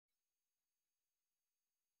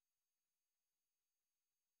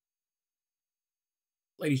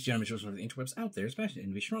Ladies and gentlemen, shows for the interwebs out there, especially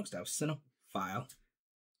Envi Strong Style Cinephile.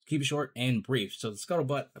 Keep it short and brief. So the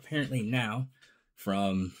scuttlebutt apparently now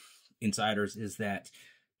from insiders is that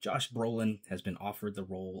Josh Brolin has been offered the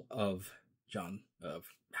role of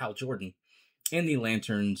Hal Jordan in the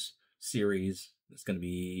Lanterns series. It's going to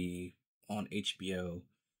be on HBO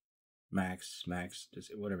Max,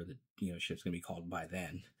 whatever the shit's going to be called by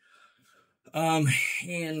then.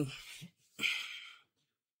 And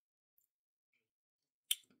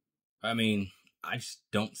I mean, I just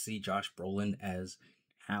don't see Josh Brolin as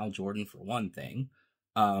Hal Jordan for one thing.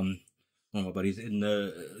 One of my buddies in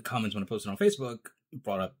the comments when I posted on Facebook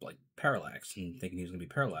brought up like Parallax and thinking he was going to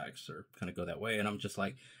be Parallax or kind of go that way. And I'm just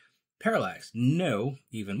like, Parallax, no,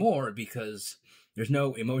 even more, because there's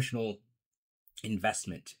no emotional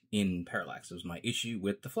investment in Parallax. It was my issue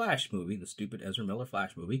with the Flash movie, the stupid Ezra Miller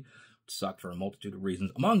Flash movie, which sucked for a multitude of reasons,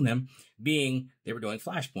 among them being they were doing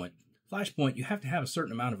Flashpoint. Flashpoint, you have to have a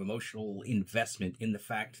certain amount of emotional investment in the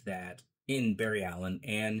fact that in Barry Allen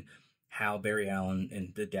and how Barry Allen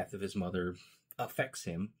and the death of his mother affects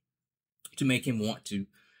him to make him want to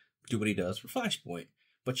do what he does for Flashpoint.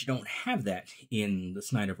 But you don't have that in the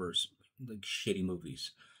Snyderverse, like shitty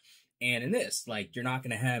movies. And in this, like, you're not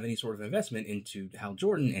going to have any sort of investment into Hal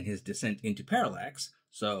Jordan and his descent into Parallax.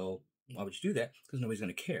 So why would you do that? Because nobody's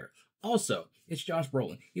going to care. Also, it's Josh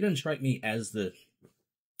Brolin. He doesn't strike me as the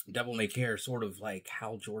devil may care sort of like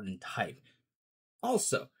Hal Jordan type.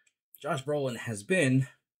 Also, Josh Brolin has been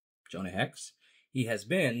Jonah Hex. He has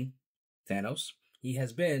been Thanos. He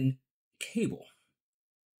has been Cable.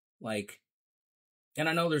 Like, and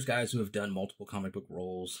I know there's guys who have done multiple comic book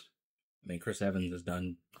roles. I mean, Chris Evans has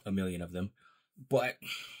done a million of them. But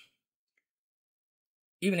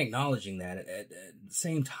even acknowledging that, at the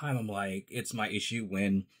same time, I'm like, it's my issue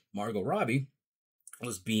when Margot Robbie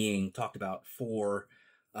was being talked about for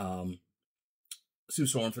Sue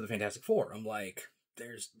Storm for the Fantastic Four. I'm like,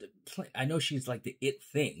 I know she's like the it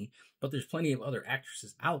thing, but there's plenty of other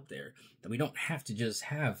actresses out there that we don't have to just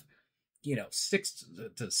have, 6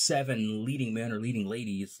 to 7 leading men or leading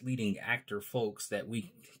ladies, leading actor folks that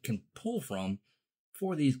we can pull from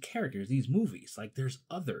for these characters, these movies. Like, there's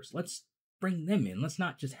others. Let's bring them in. Let's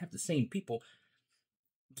not just have the same people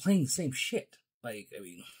playing the same shit. Like, I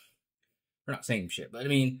mean, we're not same shit, but I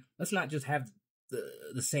mean, let's not just have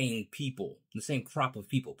the same people, the same crop of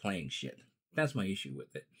people playing shit. That's my issue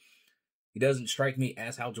with it. He doesn't strike me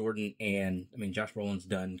as Hal Jordan, and I mean, Josh Brolin's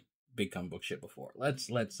done big comic book shit before. Let's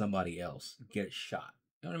let somebody else get a shot.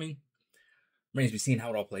 You know what I mean? Remains to be seen how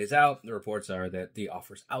it all plays out. The reports are that the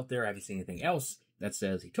offer's out there. I haven't seen anything else that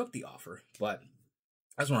says he took the offer, but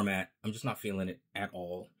that's where I'm at. I'm just not feeling it at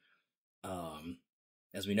all.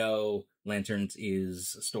 As we know, Lanterns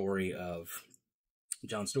is a story of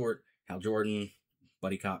Jon Stewart, Hal Jordan,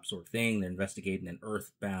 buddy cop sort of thing. They're investigating an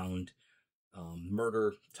earthbound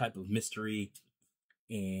murder type of mystery.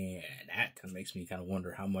 And that kind of makes me kind of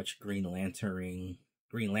wonder how much Green Lanterning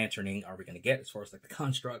are we going to get as far as like the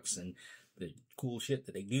constructs and the cool shit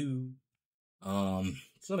that they do.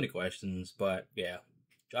 So many questions, but yeah,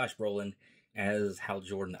 Josh Brolin as Hal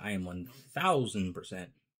Jordan, I am 1000%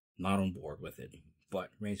 not on board with it, but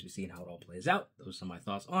remains to be seen how it all plays out. Those are some of my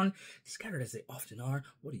thoughts on scattered as they often are.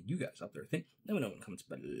 What do you guys out there think? Let me know in the comments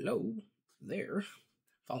below there.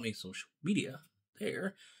 Follow me on social media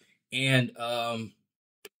there. And,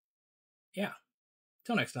 yeah.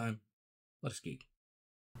 Till next time, let us geek.